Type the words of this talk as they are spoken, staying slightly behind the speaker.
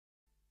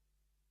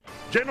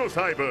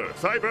Genocyber,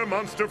 cyber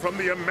monster from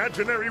the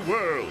imaginary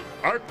world.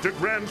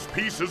 Arctigrand's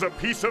piece is a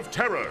piece of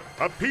terror,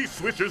 a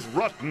piece which is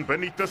rotten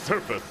beneath the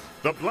surface.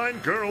 The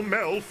blind girl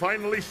Mel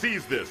finally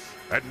sees this,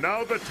 and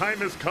now the time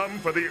has come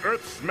for the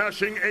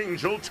Earth-smashing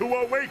angel to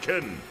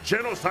awaken.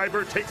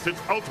 Genocyber takes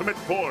its ultimate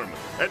form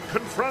and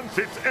confronts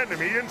its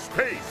enemy in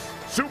space.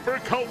 Super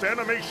Cult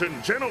Animation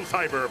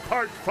Genocyber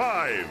Part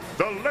 5,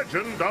 The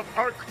Legend of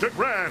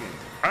Arctigrand.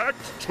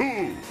 Act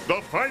 2,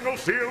 the final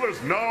seal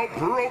is now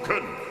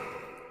broken.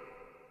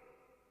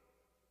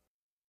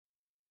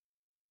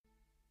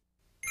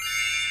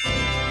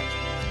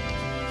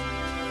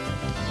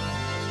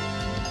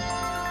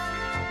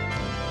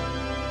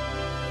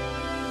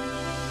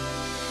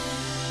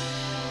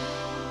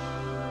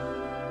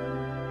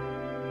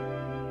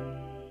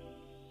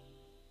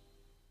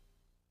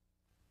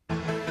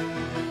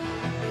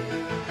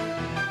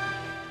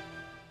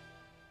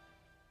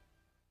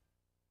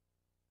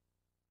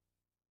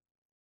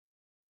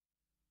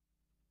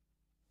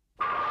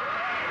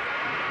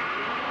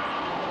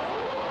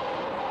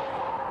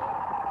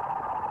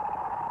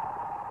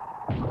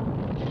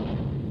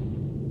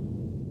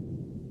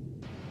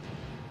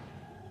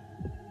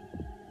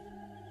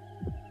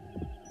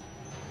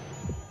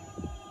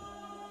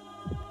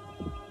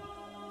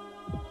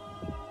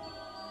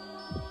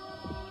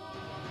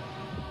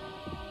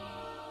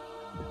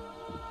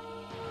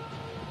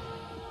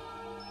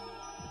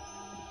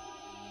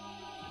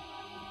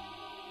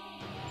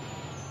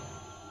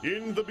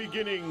 In the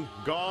beginning,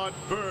 God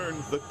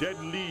burned the dead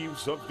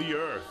leaves of the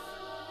earth.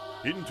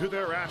 Into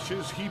their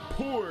ashes he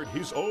poured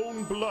his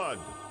own blood.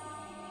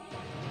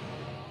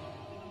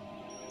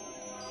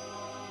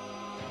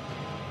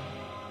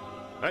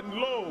 And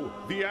lo,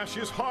 the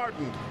ashes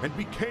hardened and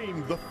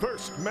became the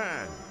first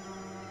man.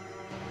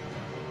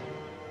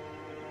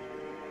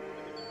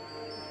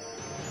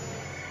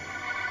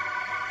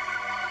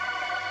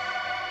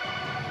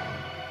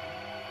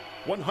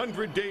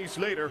 "100 days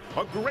later,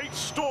 a great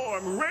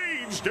storm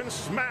raged and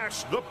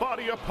smashed the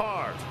body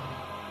apart.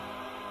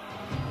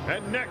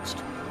 And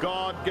next,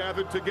 God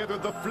gathered together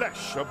the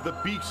flesh of the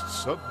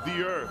beasts of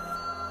the earth,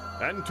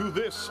 and to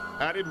this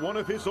added one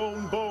of his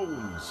own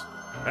bones.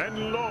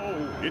 And lo,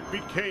 it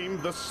became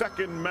the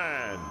second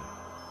man.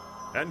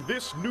 And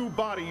this new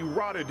body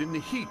rotted in the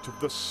heat of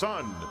the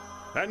sun,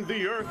 and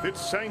the earth it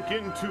sank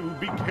into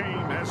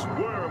became as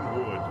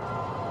wormwood.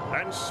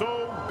 And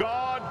so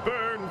God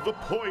burned the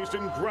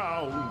poisoned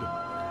ground,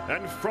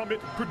 and from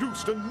it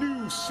produced a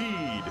new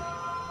seed.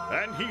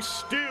 And he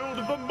stilled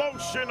the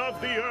motion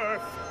of the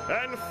earth,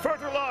 and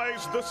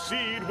fertilized the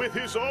seed with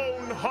his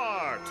own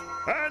heart.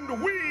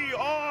 And we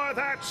are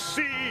that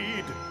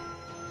seed."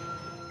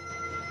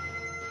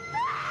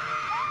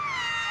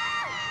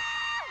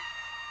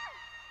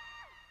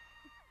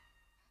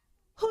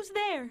 Who's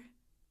there?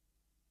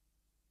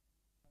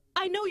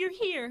 I know you're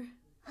here.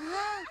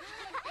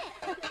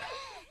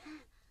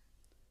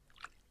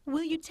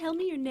 Will you tell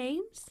me your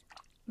names?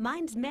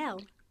 Mine's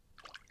Mel.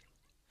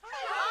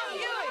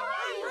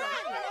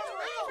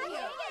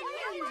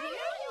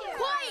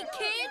 Quiet,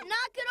 kid!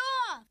 Knock it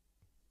off!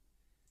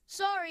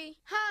 Sorry.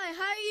 Hi,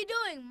 how are you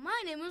doing?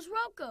 My name is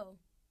Rocco.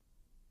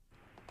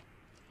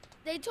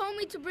 They told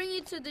me to bring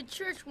you to the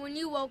church when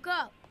you woke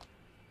up.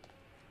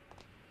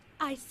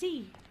 I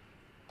see.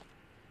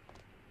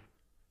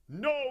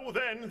 Know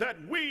then that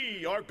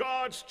we are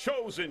God's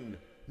chosen.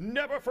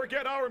 Never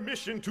forget our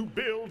mission to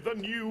build the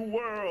new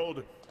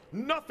world.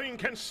 Nothing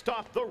can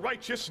stop the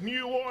righteous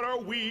new order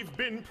we've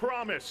been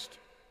promised.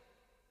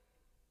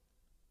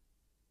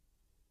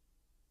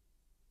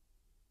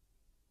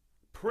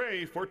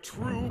 Pray for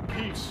true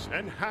peace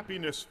and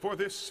happiness for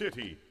this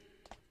city.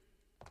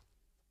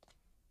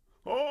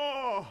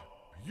 Oh,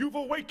 you've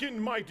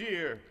awakened, my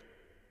dear.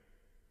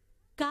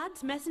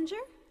 God's messenger?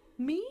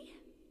 Me?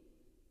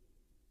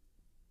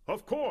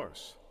 Of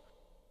course.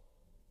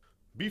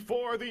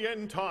 Before the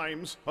end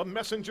times, a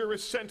messenger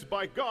is sent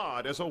by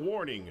God as a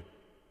warning.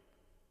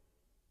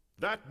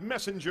 That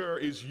messenger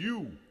is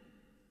you.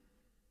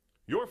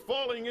 Your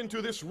falling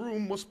into this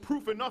room was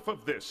proof enough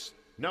of this.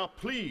 Now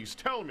please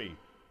tell me,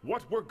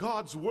 what were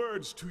God's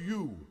words to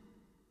you?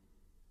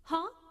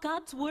 Huh?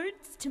 God's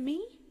words to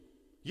me?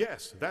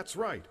 Yes, that's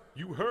right.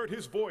 You heard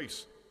his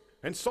voice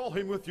and saw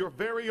him with your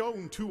very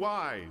own 2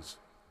 eyes.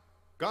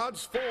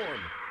 God's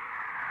form.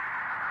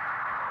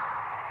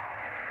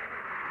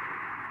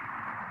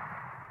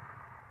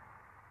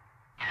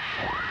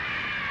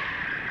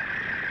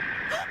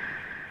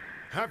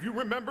 Have you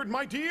remembered,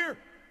 my dear?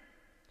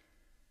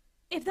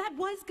 If that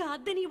was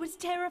God, then he was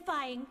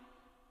terrifying.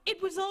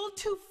 It was all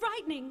too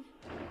frightening.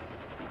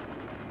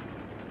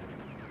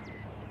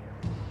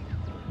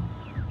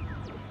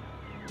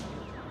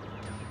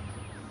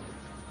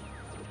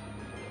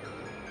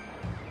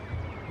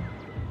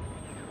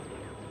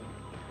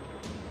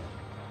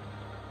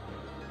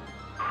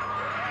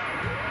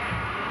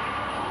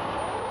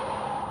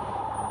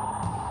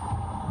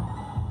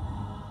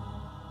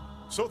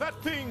 So that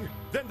thing,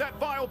 then that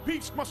vile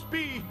beast must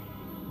be...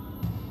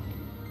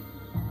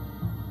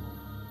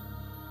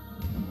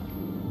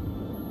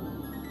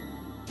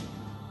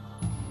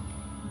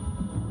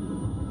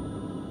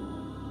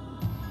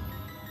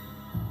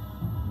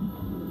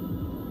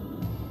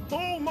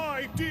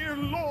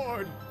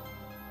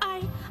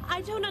 I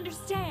don't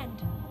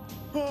understand.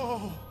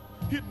 Oh,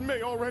 it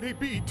may already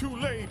be too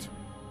late.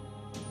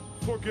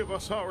 Forgive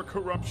us our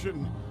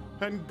corruption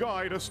and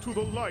guide us to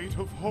the light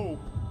of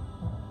hope.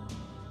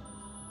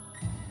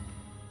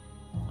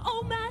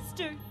 Oh,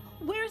 Master!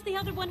 Where's the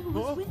other one who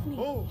was with me?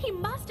 Oh. He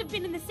must have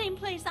been in the same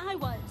place I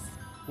was.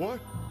 What?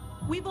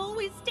 We've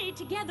always stayed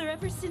together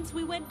ever since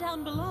we went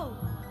down below.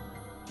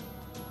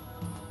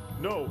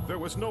 No, there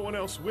was no one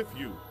else with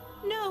you.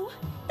 No,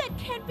 that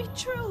can't be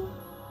true.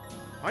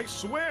 I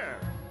swear!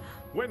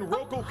 When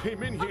Roko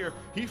came in here,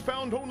 he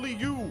found only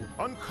you,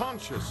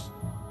 unconscious.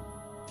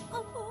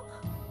 Oh.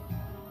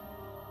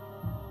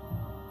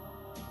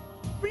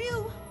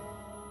 Ryu,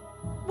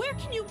 where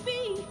can you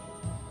be?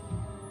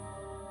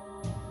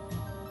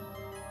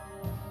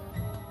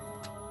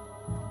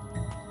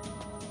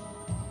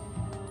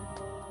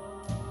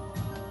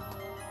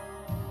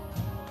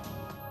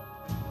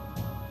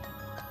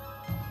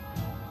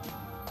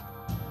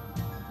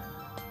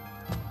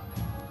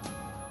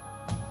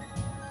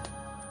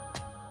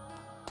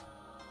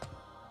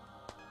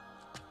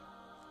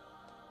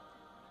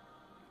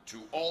 To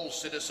all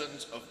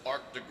citizens of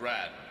Arc de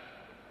Grande,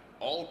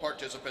 all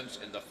participants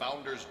in the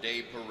Founders'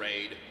 Day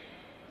Parade,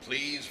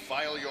 please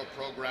file your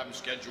program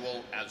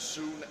schedule as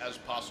soon as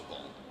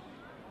possible.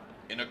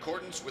 In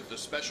accordance with the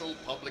special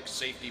public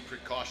safety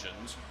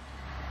precautions,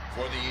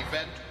 for the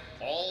event,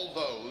 all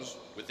those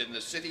within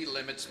the city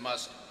limits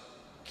must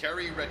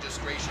carry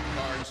registration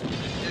cards in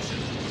addition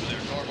to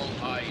their normal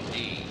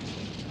ID.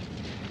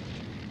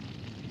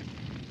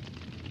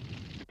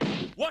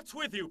 What's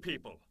with you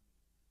people?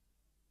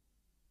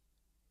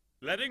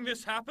 Letting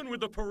this happen with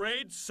the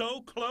parade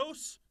so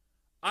close?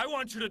 I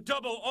want you to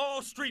double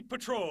all street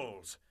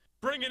patrols.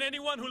 Bring in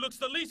anyone who looks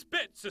the least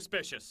bit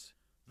suspicious.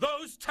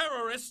 Those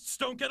terrorists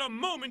don't get a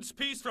moment's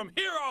peace from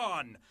here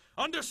on.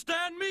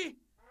 Understand me?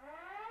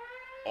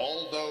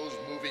 All those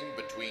moving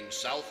between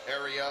South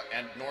Area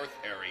and North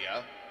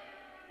Area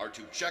are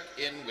to check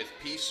in with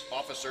peace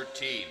officer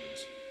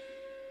teams.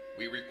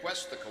 We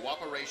request the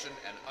cooperation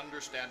and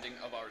understanding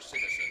of our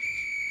citizens.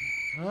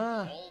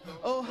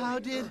 Oh, how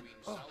did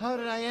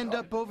I end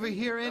up over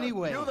here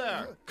anyway? You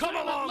there! Come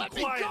along Let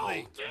quietly.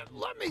 me go!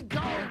 Let me go!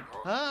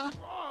 Huh?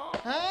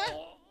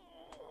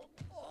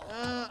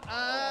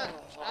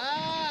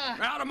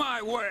 Out of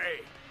my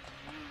way.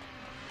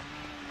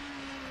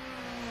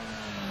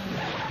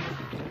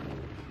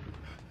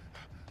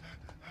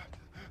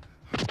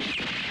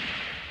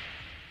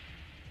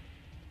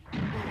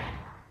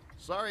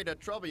 Sorry to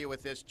trouble you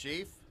with this,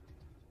 Chief.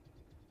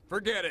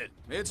 Forget it.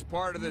 It's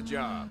part of the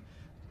job.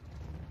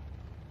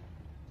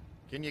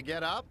 Can you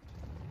get up?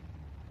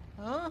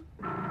 Huh?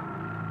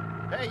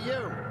 Hey,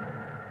 you!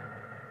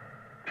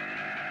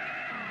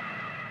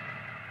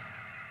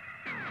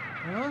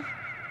 Huh?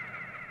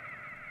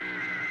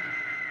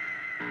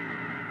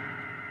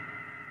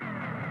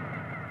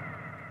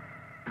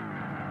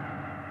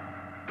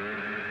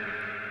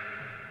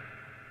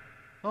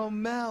 Oh,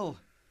 Mel!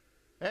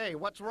 Hey,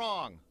 what's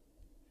wrong?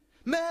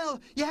 Mel!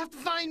 You have to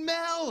find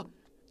Mel!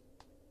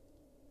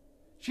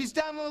 She's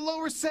down in the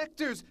lower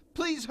sectors.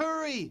 Please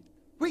hurry!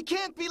 We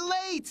can't be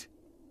late!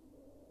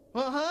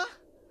 Uh-huh?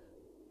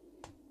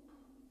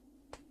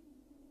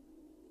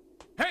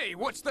 Hey,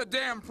 what's the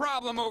damn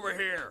problem over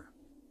here?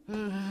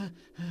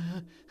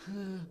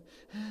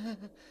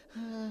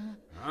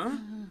 Huh?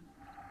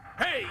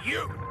 Hey,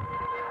 you!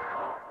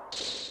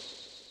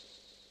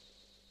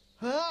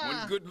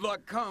 When good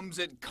luck comes,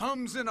 it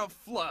comes in a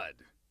flood.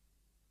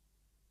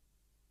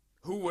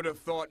 Who would have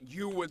thought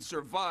you would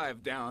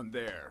survive down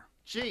there?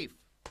 Chief,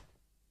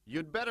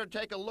 you'd better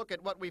take a look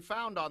at what we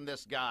found on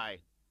this guy.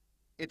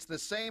 It's the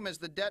same as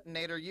the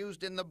detonator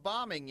used in the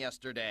bombing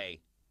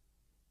yesterday.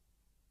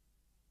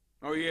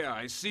 Oh yeah,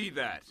 I see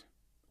that.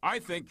 I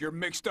think you're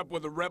mixed up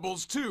with the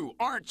rebels too,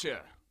 aren't you?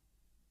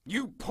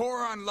 You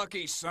poor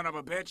unlucky son of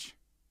a bitch.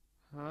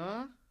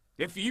 Huh?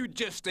 If you'd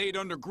just stayed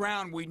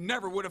underground, we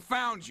never would have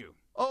found you.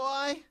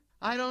 Oh,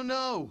 I don't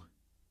know.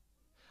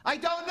 I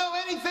don't know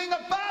anything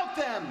about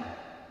them!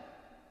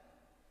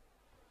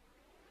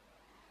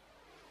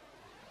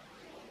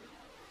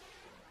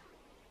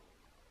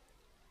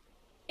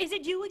 Is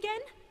it you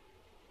again?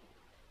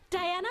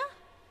 Diana?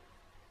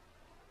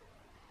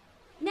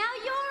 Now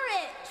you're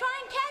it!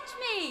 Try and catch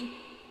me!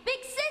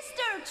 Big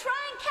sister,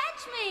 try and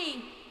catch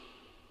me!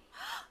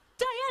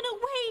 Diana,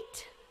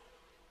 wait!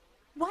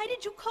 Why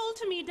did you call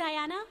to me,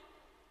 Diana?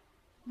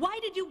 Why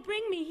did you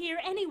bring me here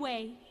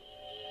anyway?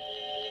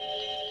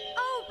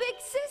 Oh, big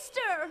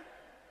sister!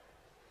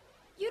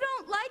 You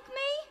don't like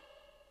me?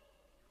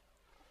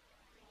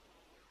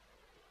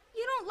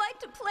 You don't like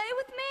to play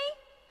with me?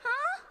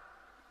 Huh?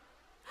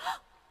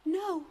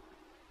 No,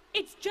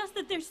 it's just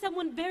that there's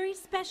someone very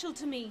special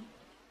to me.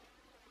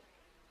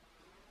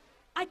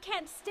 I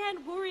can't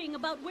stand worrying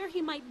about where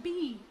he might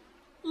be.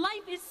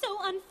 Life is so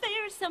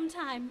unfair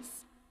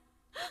sometimes.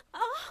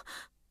 Oh,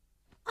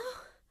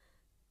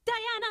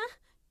 Diana,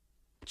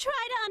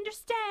 try to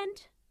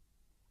understand.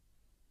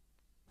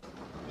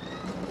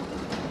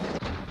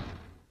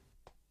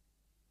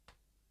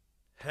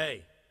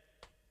 Hey.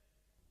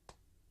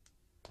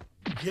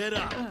 get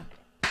up.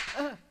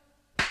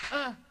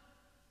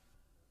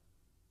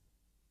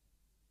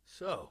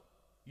 So,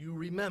 you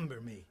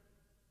remember me.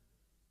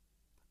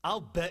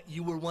 I'll bet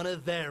you were one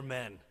of their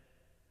men.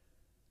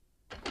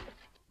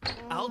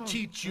 I'll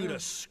teach you to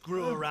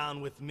screw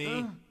around with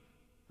me.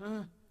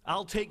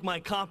 I'll take my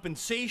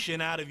compensation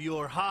out of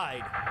your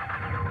hide.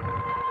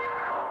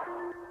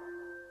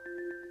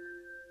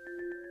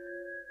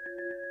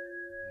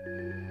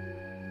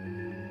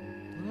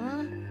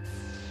 Huh?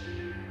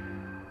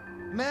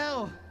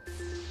 Mel!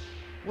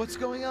 What's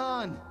going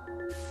on?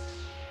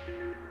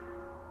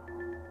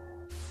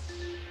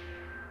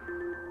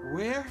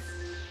 Where?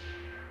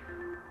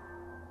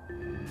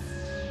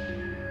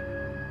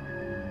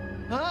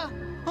 Huh?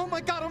 Oh my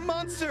god, a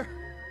monster!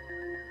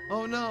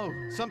 Oh no,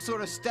 some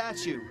sort of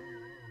statue.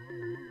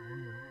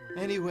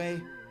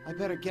 Anyway, I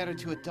better get her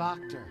to a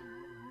doctor.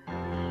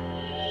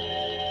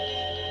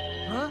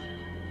 Huh?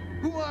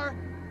 Who are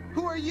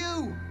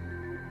you?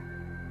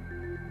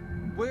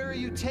 Where are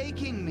you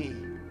taking me?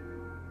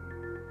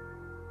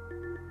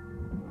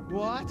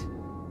 What?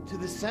 To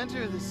the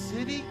center of the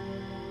city?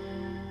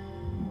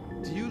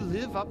 Do you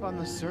live up on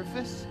the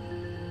surface?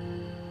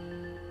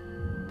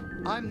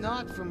 I'm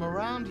not from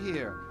around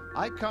here.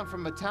 I come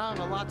from a town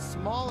a lot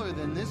smaller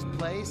than this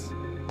place.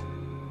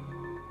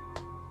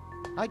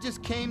 I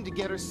just came to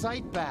get her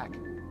sight back.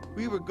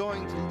 We were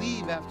going to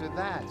leave after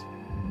that.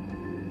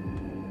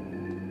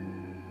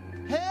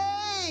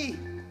 Hey!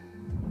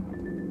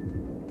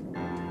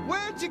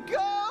 Where'd you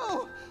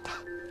go?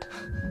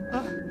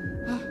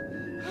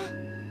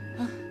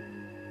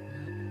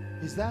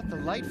 Is that the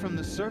light from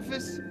the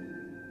surface?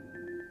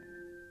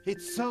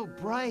 It's so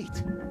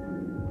bright.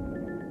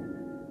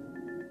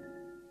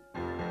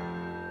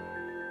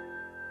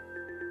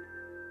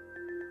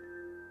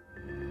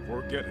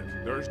 Forget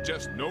it. There's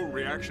just no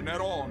reaction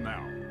at all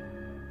now.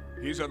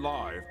 He's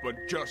alive,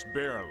 but just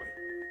barely.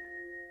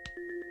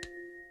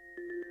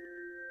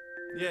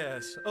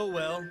 Yes, oh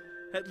well.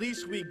 At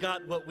least we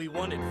got what we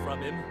wanted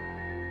from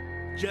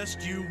him.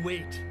 Just you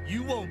wait.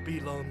 You won't be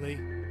lonely.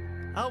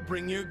 I'll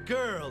bring your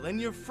girl and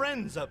your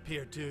friends up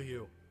here to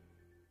you.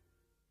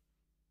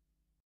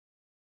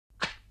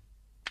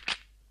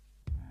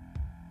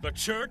 The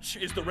church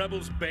is the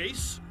rebels'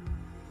 base?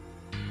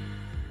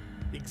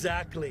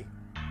 Exactly.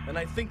 And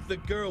I think the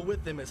girl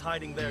with him is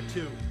hiding there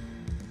too.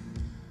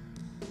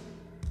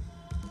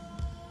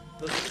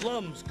 The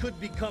slums could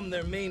become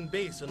their main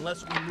base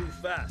unless we move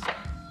fast.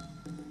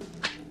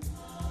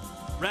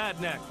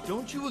 Radneck,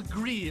 don't you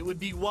agree it would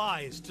be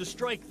wise to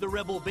strike the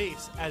rebel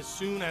base as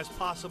soon as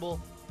possible?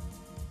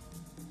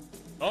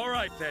 All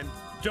right then,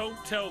 don't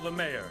tell the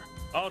mayor.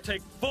 I'll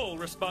take full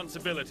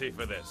responsibility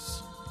for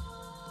this.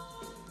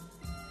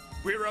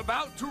 We're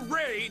about to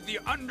raid the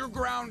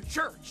underground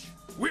church.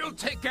 We'll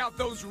take out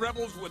those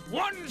rebels with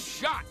one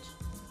shot!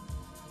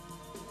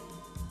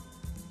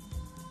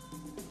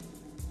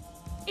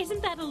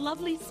 Isn't that a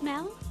lovely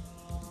smell?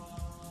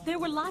 There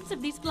were lots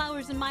of these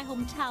flowers in my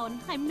hometown.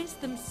 I miss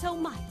them so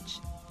much.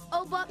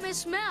 Oh, but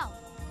Miss Mel,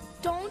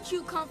 don't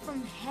you come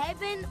from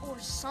heaven or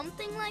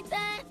something like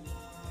that?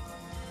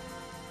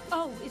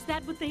 Oh, is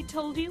that what they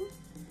told you?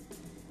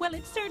 Well,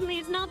 it certainly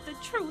is not the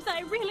truth.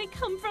 I really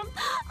come from...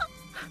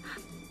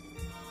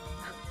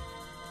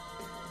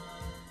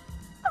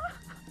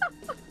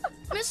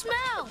 Miss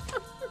Mel!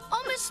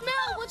 Oh, Miss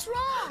Mel, what's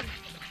wrong?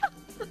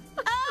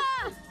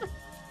 Ah!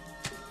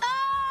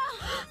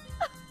 Ah!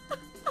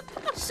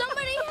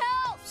 Somebody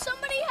help!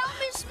 Somebody help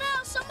Miss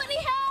Mel! Somebody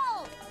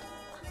help!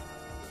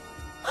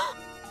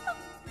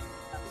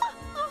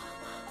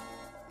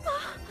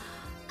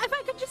 If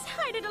I could just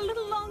hide it a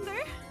little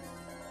longer.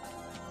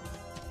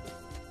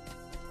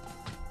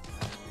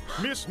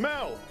 Miss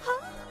Mel!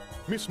 Huh?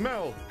 Miss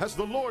Mel, has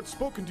the Lord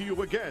spoken to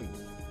you again?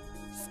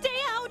 Stay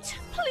out,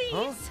 please!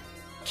 Huh?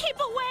 Keep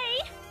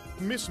away!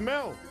 Miss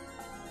Mel!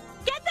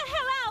 Get the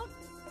hell out!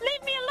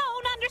 Leave me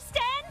alone,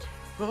 understand?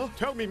 Huh?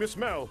 Tell me, Miss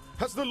Mel,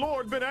 has the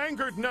Lord been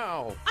angered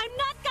now? I'm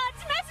not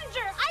God's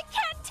messenger! I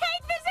can't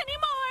take this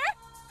anymore!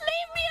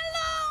 Leave me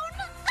alone!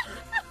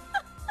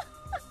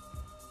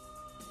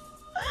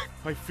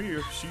 I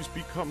fear she's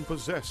become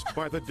possessed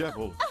by the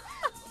devil.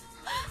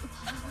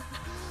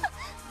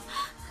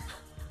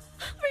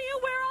 Rhea,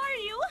 where are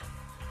you?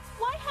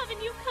 Why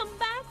haven't you come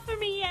back for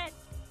me yet?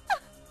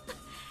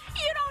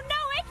 You don't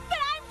know it, but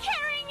I'm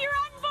carrying your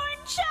unborn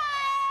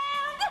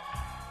child!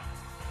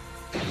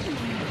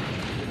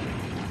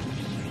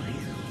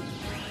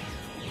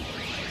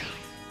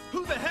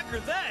 Who the heck are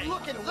they?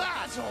 Look at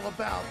that! What's all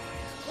about?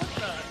 What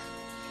the...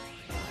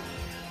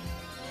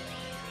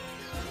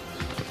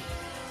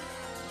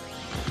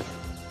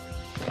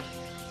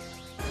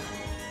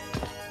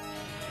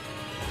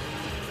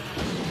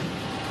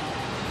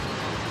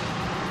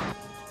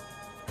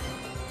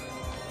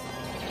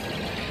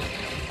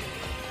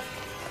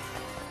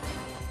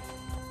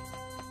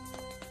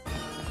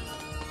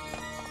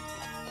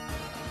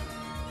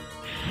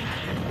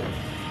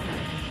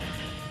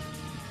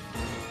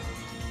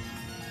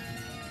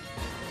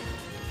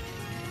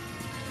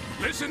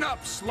 Listen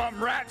up,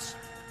 slum rats!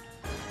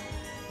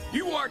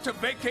 You are to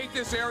vacate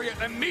this area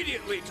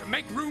immediately to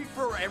make room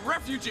for a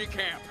refugee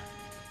camp.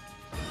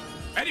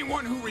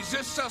 Anyone who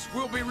resists us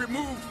will be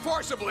removed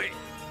forcibly.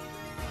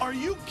 Are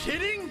you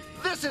kidding?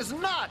 This is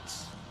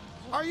nuts!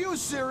 Are you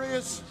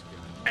serious?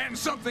 And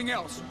something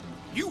else.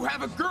 You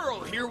have a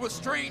girl here with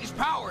strange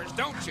powers,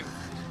 don't you?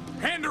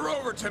 Hand her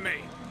over to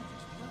me.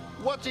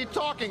 What's he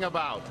talking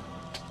about?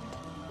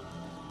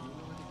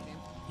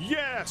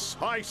 Yes,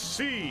 I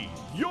see.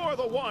 You're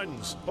the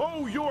ones.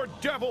 Oh, you're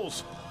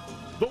devils.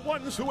 The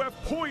ones who have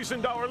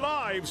poisoned our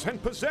lives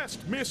and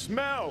possessed Miss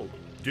Mel.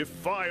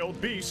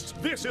 Defiled beasts,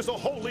 this is a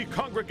holy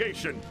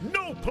congregation.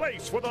 No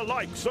place for the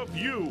likes of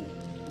you.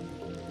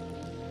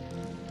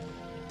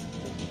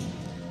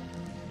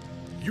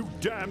 You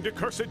damned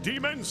accursed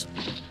demons!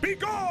 Be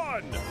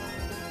gone!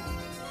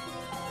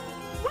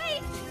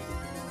 Wait!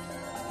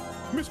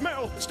 Miss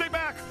Mel, stay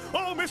back!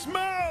 Oh, Miss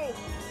Mel!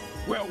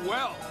 Well,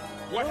 well.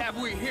 What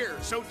have we here?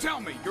 So tell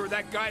me, you're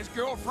that guy's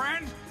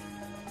girlfriend?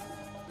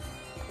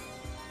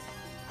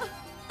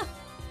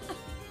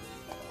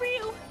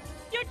 Ryu,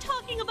 you're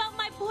talking about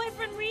my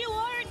boyfriend Ryu,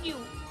 aren't you?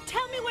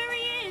 Tell me where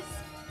he is.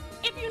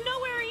 If you know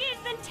where he is,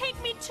 then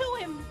take me to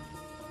him.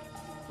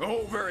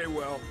 Oh, very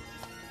well.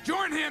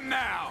 Join him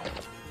now!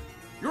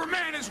 Your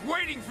man is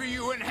waiting for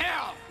you in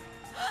hell!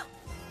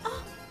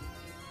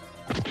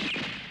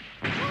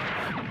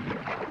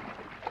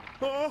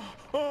 Oh,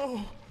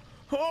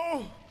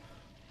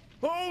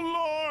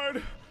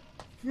 Lord!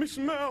 Miss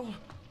Mel!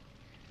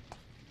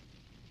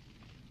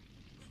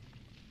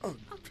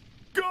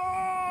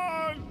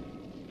 God!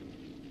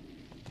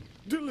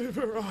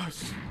 Deliver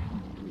us!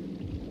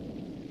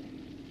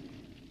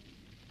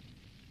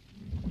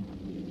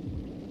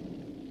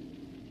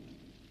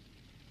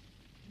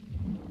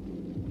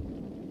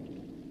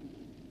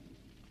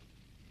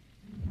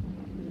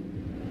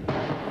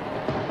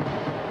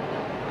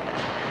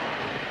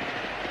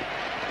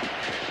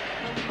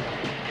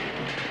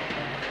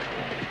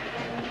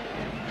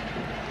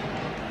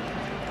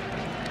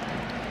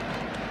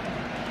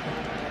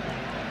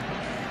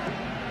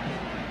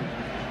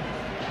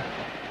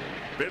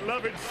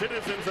 Beloved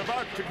citizens of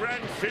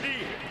Arctigrand City,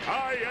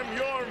 I am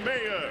your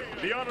mayor,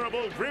 the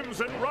Honorable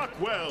Grimson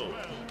Rockwell.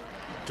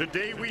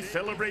 Today we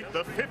celebrate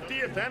the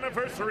 50th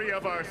anniversary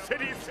of our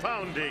city's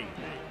founding.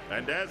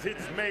 And as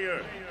its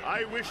mayor,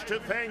 I wish to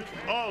thank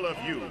all of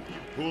you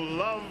who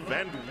love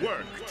and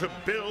work to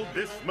build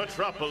this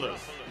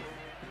metropolis.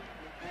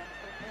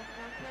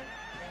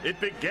 It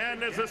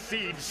began as a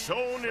seed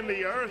sown in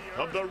the earth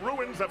of the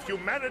ruins of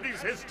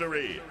humanity's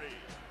history.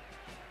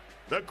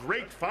 The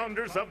great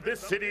founders of this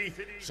city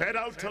set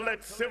out to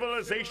let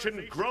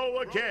civilization grow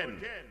again,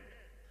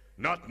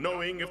 not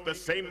knowing if the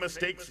same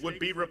mistakes would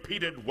be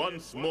repeated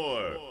once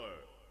more.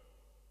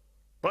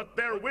 But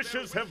their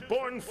wishes have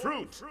borne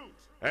fruit,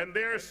 and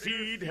their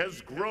seed has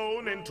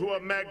grown into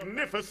a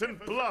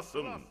magnificent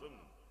blossom.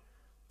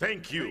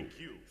 Thank you.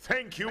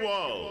 Thank you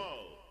all.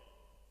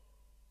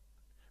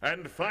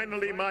 And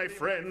finally, my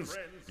friends,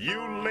 you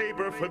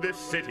labor for this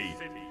city.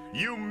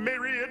 You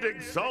myriad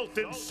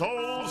exalted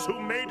souls who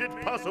made it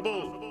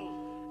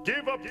possible.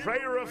 Give a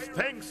prayer of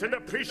thanks and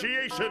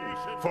appreciation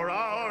for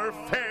our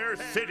fair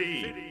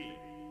city.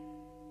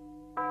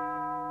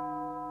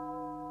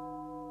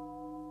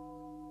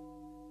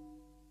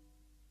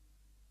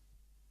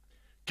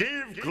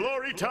 Give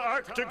glory to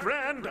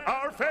Arctigrand,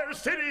 our fair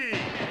city!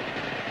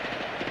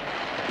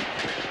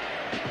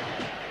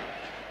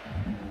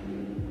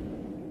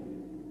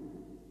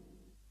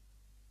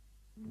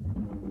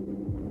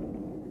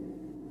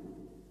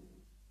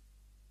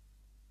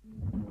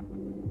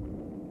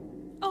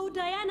 Oh,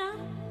 Diana.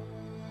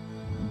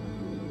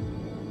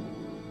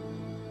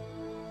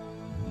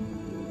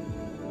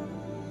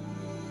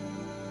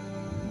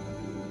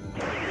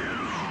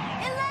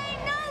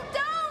 Elaine, no,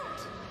 don't!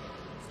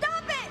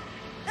 Stop it!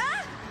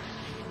 Ah!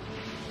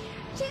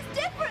 She's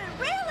different,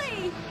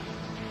 really!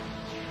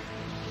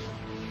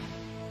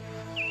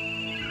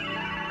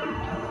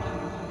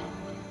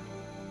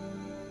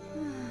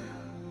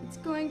 It's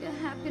going to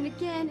happen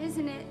again,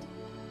 isn't it?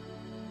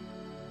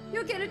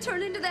 You're gonna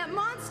turn into that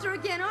monster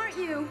again, aren't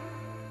you?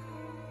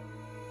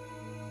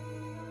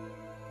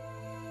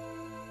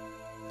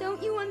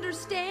 Don't you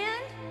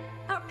understand?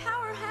 Our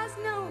power has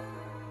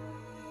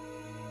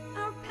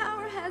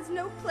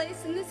no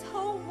place in this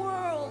whole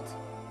world.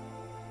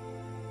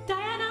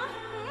 Diana?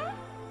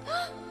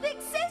 Hmm?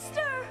 Big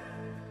sister!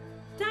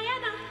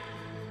 Diana,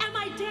 am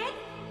I dead?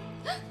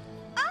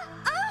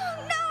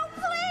 Oh, no,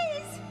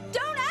 please!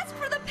 Don't ask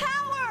for the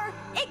power!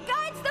 It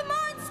guides the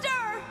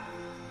monster!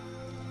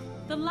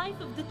 The life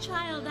of the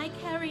child I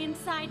carry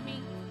inside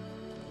me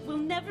will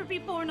never be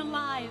born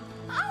alive.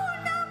 Oh,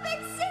 no,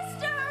 big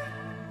sister!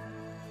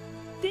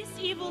 This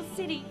evil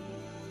city,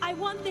 I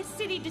want this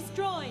city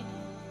destroyed.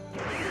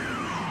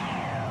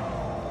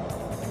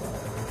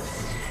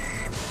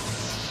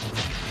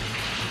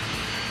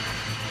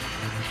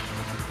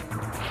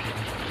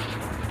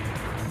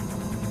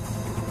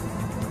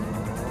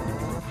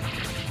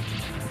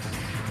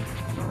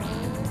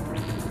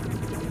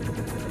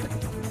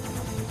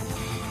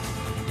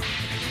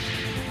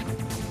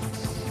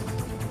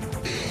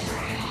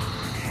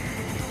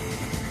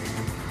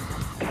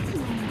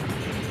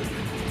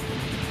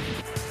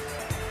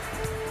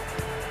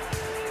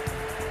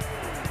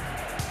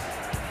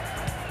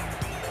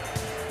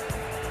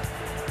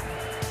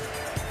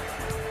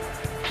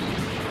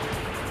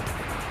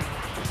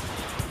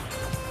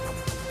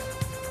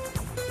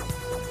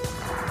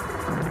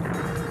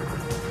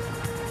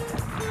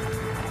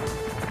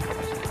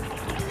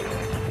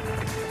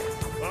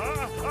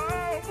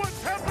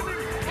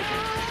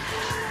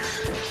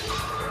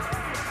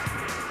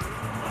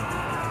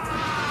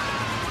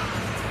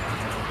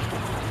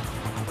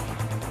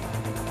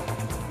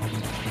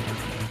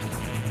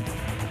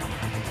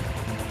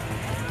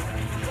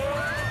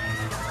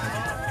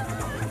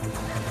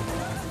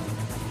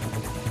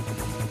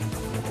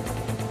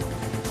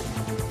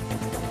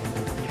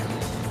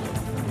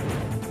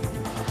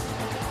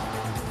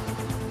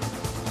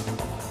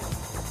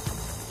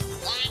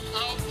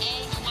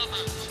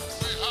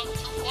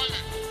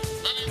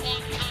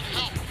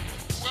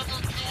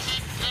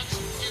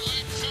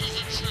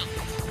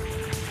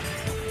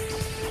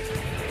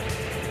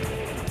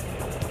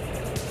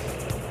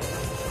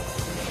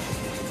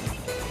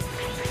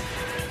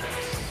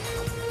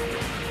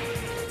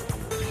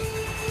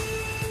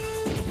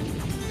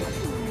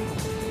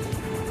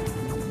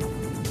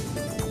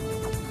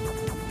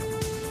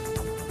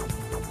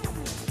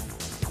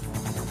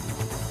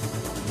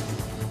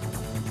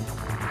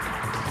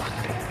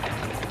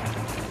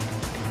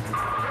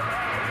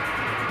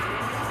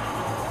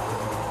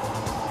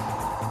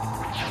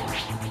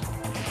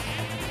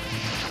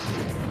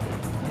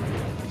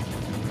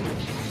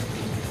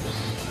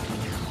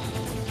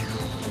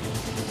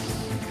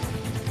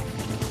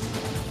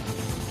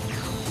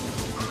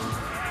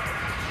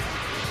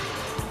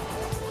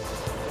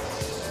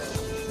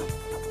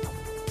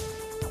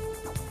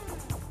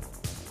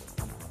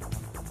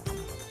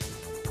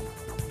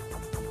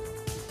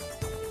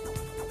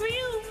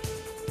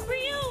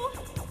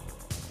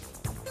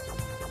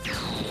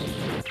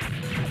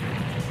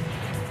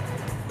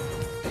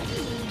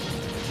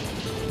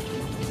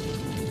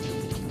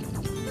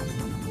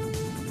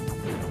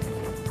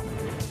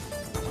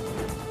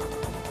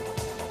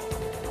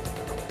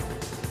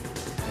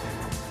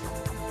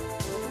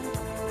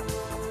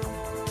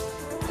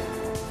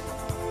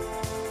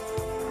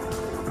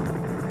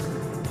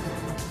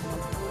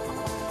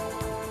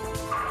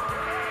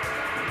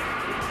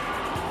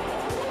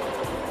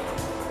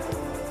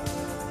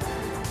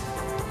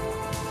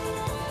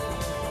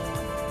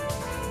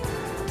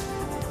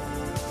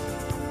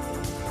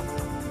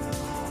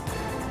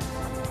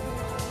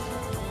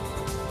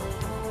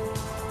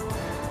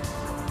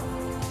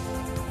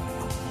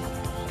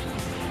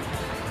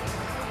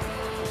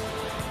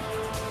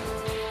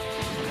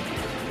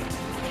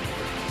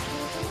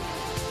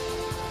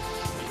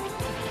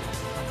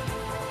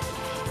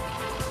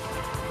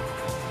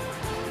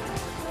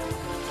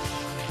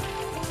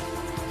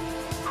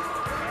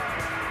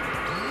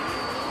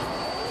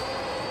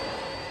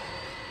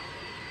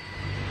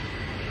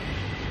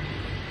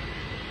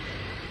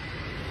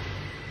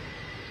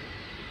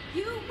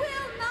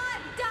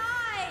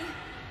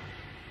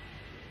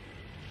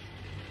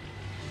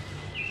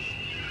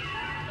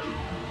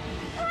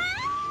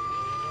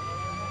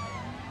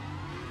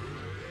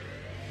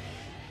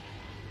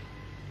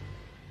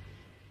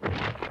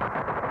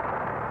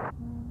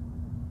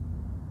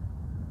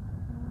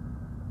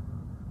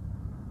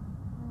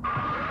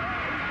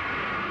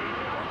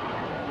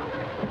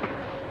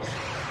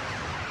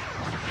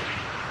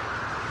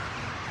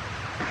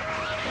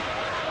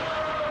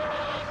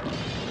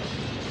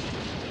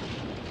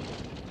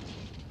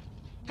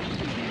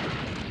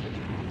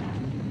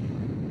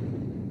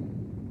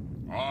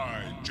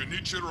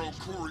 Genichiro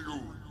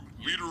Kuryu,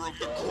 leader of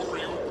the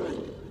Kuryu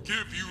group,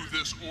 give you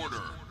this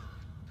order.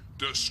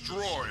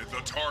 Destroy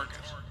the target.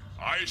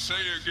 I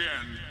say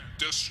again,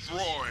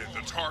 destroy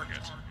the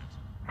target.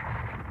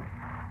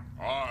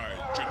 I,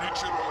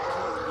 Genichiro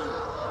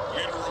Kuryu,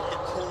 leader of the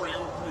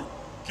Kuryu group,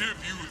 give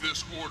you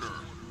this order.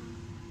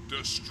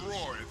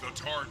 Destroy the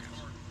target.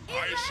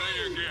 I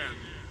say again,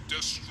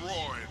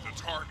 destroy the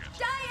target.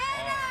 Diana!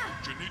 I,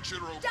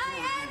 Genichiro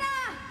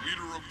Kuryu,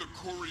 leader of the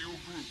Kuryu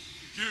group,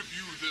 give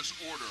you this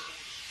order.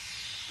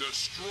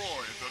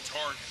 Destroy the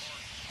target.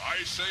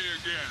 I say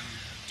again,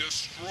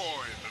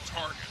 destroy the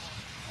target.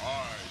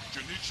 I,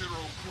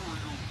 Genichiro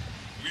Kuryu,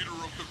 leader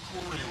of the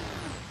Kuryu